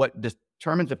what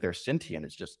determines if they're sentient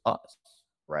is just us,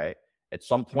 right? At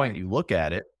some point you look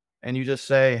at it and you just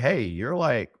say, hey, you're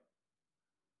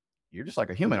just like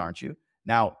a human, aren't you?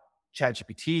 Now,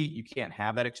 ChatGPT, you can't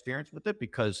have that experience with it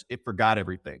because it forgot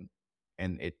everything.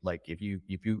 And it like if you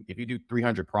do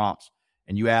 300 prompts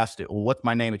and you asked it, well, what's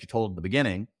my name that you told at the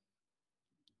beginning,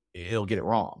 it'll get it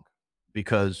wrong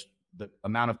because the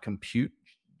amount of compute,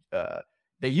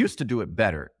 they used to do it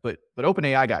better, but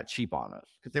OpenAI got cheap on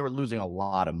us because they were losing a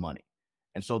lot of money.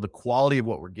 And so the quality of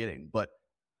what we're getting, but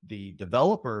the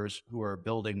developers who are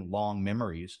building long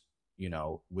memories,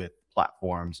 with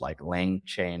platforms like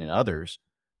LangChain and others,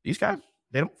 these guys,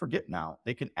 they don't forget now.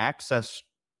 They can access,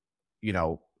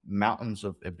 mountains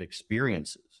of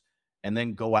experiences and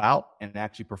then go out and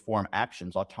actually perform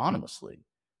actions autonomously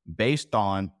based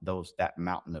on that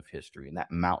mountain of history and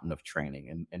that mountain of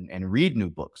training and read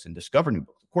new books and discover new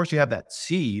books. Of course, you have that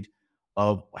seed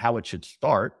of how it should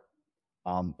start.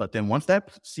 But then once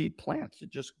that seed plants, it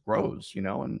just grows,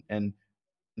 and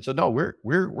so no,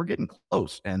 we're getting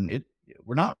close, and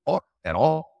we're not far at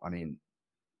all. I mean,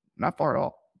 not far at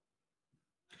all.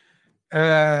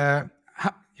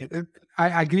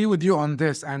 I agree with you on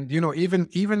this, and even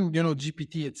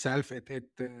GPT itself,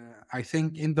 I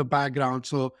think in the background.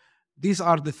 So these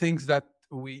are the things that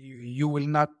you will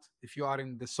not, if you are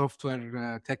in the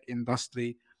software tech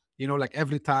industry, like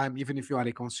every time, even if you are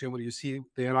a consumer, you see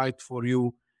they write for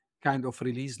you kind of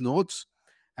release notes.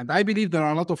 And I believe there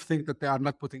are a lot of things that they are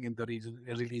not putting in the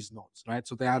release notes, right?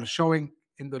 So they are showing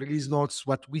in the release notes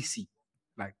what we see.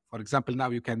 Like, for example, now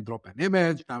you can drop an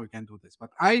image, now you can do this.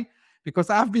 But because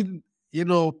I've been,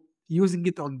 using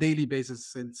it on daily basis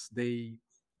since I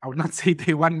would not say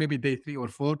day one, maybe day 3 or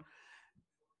 4.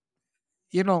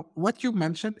 What you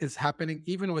mentioned is happening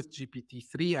even with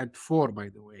GPT-3 and 4, by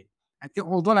the way. And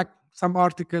although like some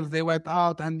articles, they went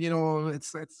out and,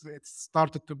 it's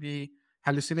started to be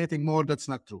hallucinating more. That's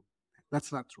not true.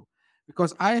 That's not true.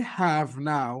 Because I have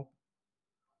now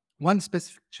one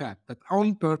specific chat that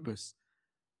on purpose,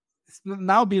 it's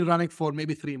now been running for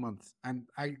maybe 3 months. And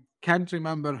I can't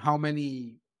remember how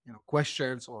many,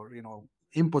 questions or,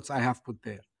 inputs I have put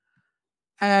there.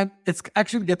 And it's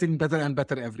actually getting better and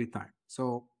better every time.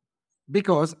 So,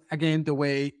 because again, the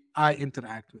way I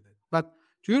interact with it. But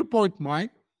to your point,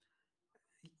 Mike,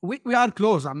 we are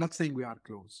close. I'm not saying we are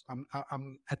close.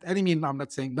 I'm at any means, I'm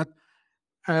not saying, but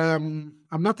I'm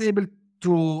not able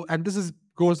to, and this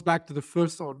goes back to the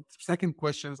first or second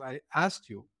questions I asked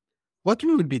you, what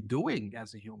we will be doing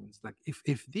as humans. Like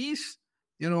if these,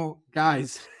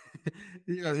 guys,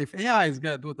 if AI is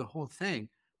going to do the whole thing,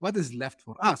 what is left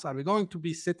for us? Are we going to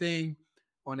be sitting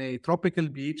on a tropical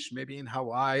beach, maybe in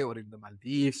Hawaii or in the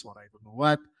Maldives or I don't know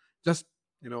what, just,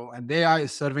 and the AI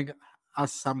is serving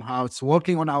us somehow. It's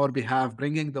working on our behalf,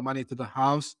 bringing the money to the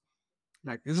house.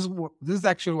 Like this is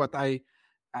actually what I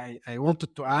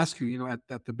wanted to ask you,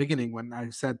 at the beginning when I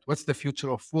said, what's the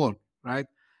future of work, right?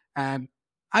 And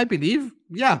I believe,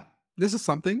 this is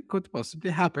something could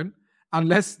possibly happen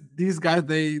unless these guys,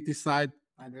 they decide,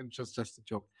 and it's just a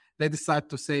joke, they decide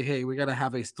to say, hey, we're going to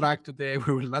have a strike today.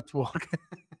 We will not work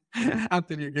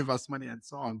until you give us money and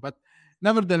so on. But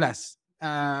nevertheless,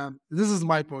 this is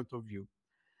my point of view.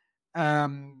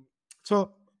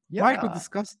 So Mike, we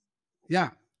discussed. Yeah.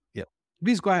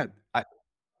 Please go ahead.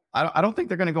 I don't think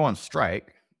they're going to go on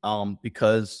strike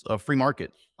because of free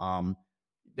markets.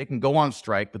 They can go on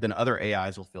strike, but then other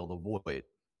AIs will fill the void.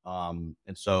 And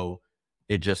so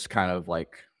it just kind of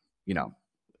like,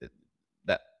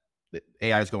 that the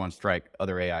AIs go on strike,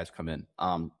 other AIs come in.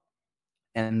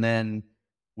 And then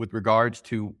with regards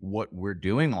to what we're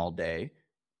doing all day,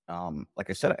 like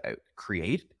I said,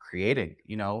 creating,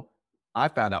 I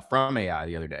found out from AI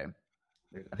the other day,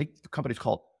 I think the company's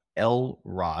called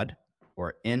L-Rod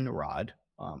or N-Rod,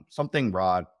 something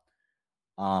Rod,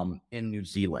 in New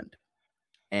Zealand.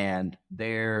 And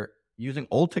they're using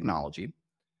old technology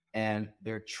and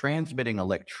they're transmitting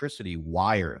electricity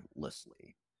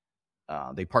wirelessly.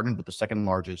 They partnered with the second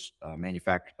largest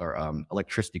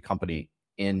electricity company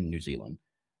in New Zealand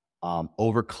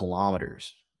over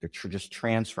kilometers. They're just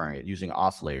transferring it using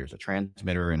oscillators, a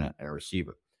transmitter and a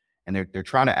receiver. And they're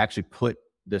trying to actually put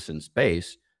this in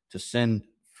space to send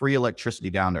free electricity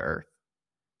down to Earth.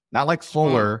 Not like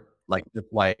solar, like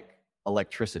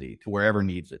electricity to wherever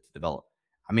needs it to develop.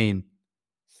 I mean,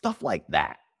 stuff like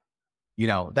that.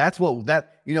 This is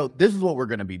what we're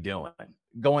going to be doing.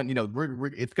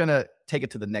 It's going to take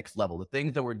it to the next level. The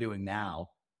things that we're doing now,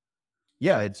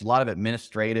 it's a lot of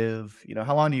administrative.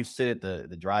 How long do you sit at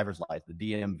the driver's license,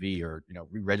 the DMV, or,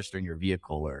 re-registering your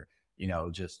vehicle, or,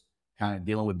 just kind of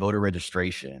dealing with voter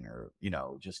registration, or,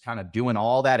 just kind of doing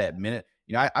all that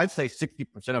I'd say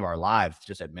 60% of our lives is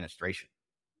just administration.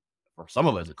 For some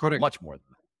of us, it's much more than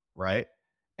that, right?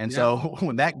 And so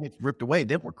when that gets ripped away,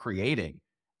 then we're creating.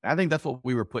 And I think that's what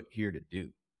we were put here to do.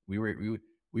 We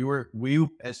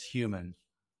as humans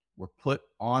were put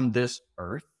on this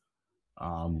earth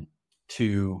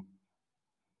to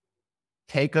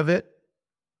take of it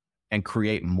and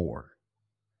create more.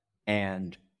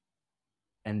 And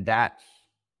that's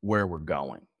where we're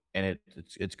going. And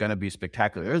it's going to be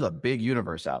spectacular. There's a big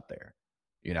universe out there.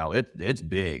 It's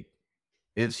big.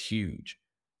 It's huge.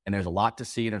 And there's a lot to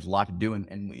see and there's a lot to do.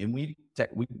 And we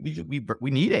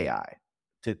need AI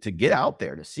to get out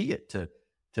there, to see it,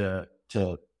 to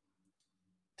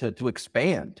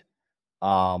expand.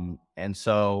 And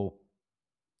so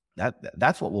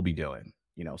that's what we'll be doing.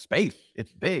 Space,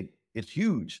 it's big, it's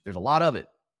huge. There's a lot of it.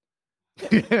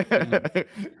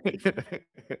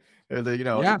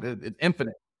 It's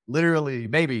infinite. Literally,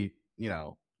 maybe,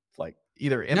 it's like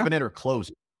either infinite or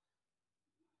closed.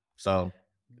 So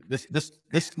this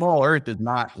small Earth is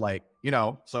not like,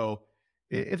 so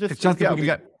it's just we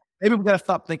got to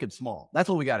stop thinking small. That's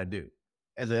what we got to do.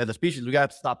 As a species, we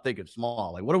got to stop thinking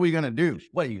small. Like, what are we going to do?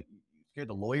 What are you scared?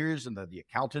 The lawyers and the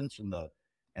accountants and the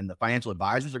financial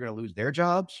advisors are going to lose their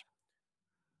jobs?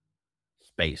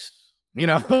 Space, Very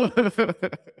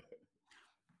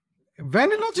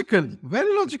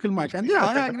logical, Mike. And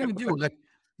I agree with you.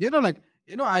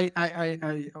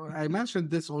 I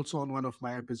mentioned this also on one of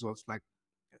my episodes. Like,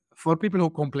 for people who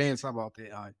complains about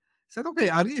AI, I said, okay,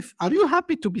 are you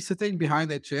happy to be sitting behind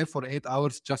a chair for 8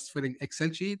 hours just filling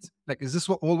Excel sheets? Like, is this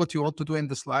all what you want to do in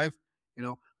this life?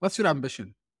 What's your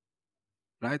ambition?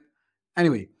 Right?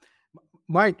 Anyway,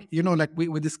 Mike,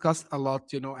 we discussed a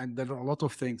lot, and there are a lot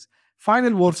of things.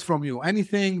 Final words from you.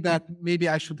 Anything that maybe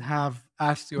I should have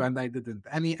asked you and I didn't?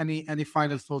 Any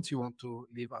final thoughts you want to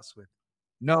leave us with?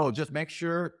 No, just make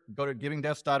sure, go to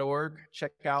givingdesk.org,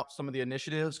 check out some of the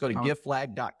initiatives, go to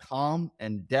giveflag.com,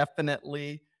 and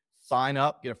definitely sign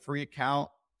up, get a free account,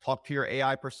 talk to your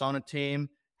AI persona team,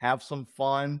 have some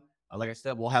fun. Like I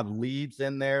said, we'll have leads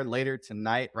in there later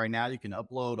tonight. Right now, you can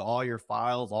upload all your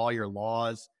files, all your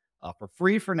laws for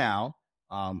free for now.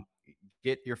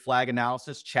 Get your flag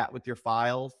analysis, chat with your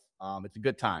files. It's a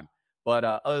good time. But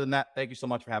other than that, thank you so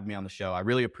much for having me on the show. I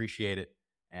really appreciate it.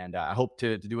 And I hope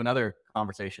to do another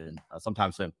conversation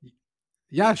sometime soon.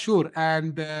 Yeah, sure.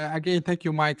 And again, thank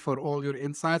you, Mike, for all your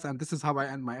insights. And this is how I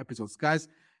end my episodes. Guys,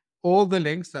 all the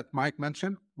links that Mike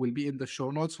mentioned will be in the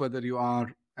show notes, whether you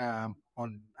are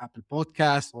on Apple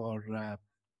Podcasts or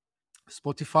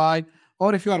Spotify,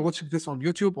 or if you are watching this on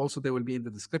YouTube, also they will be in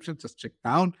the description. Just check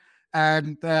down.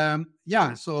 And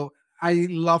so I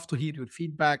love to hear your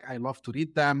feedback. I love to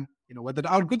read them, whether they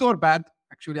are good or bad.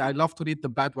 Actually, I love to read the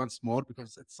bad ones more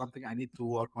because it's something I need to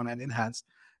work on and enhance.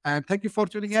 And thank you for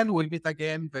tuning in. We'll meet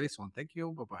again very soon. Thank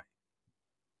you. Bye-bye.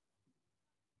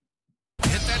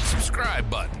 Hit that subscribe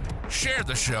button. Share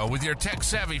the show with your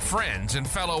tech-savvy friends and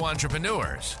fellow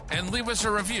entrepreneurs. And leave us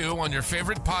a review on your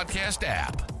favorite podcast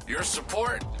app. Your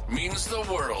support means the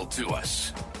world to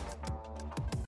us.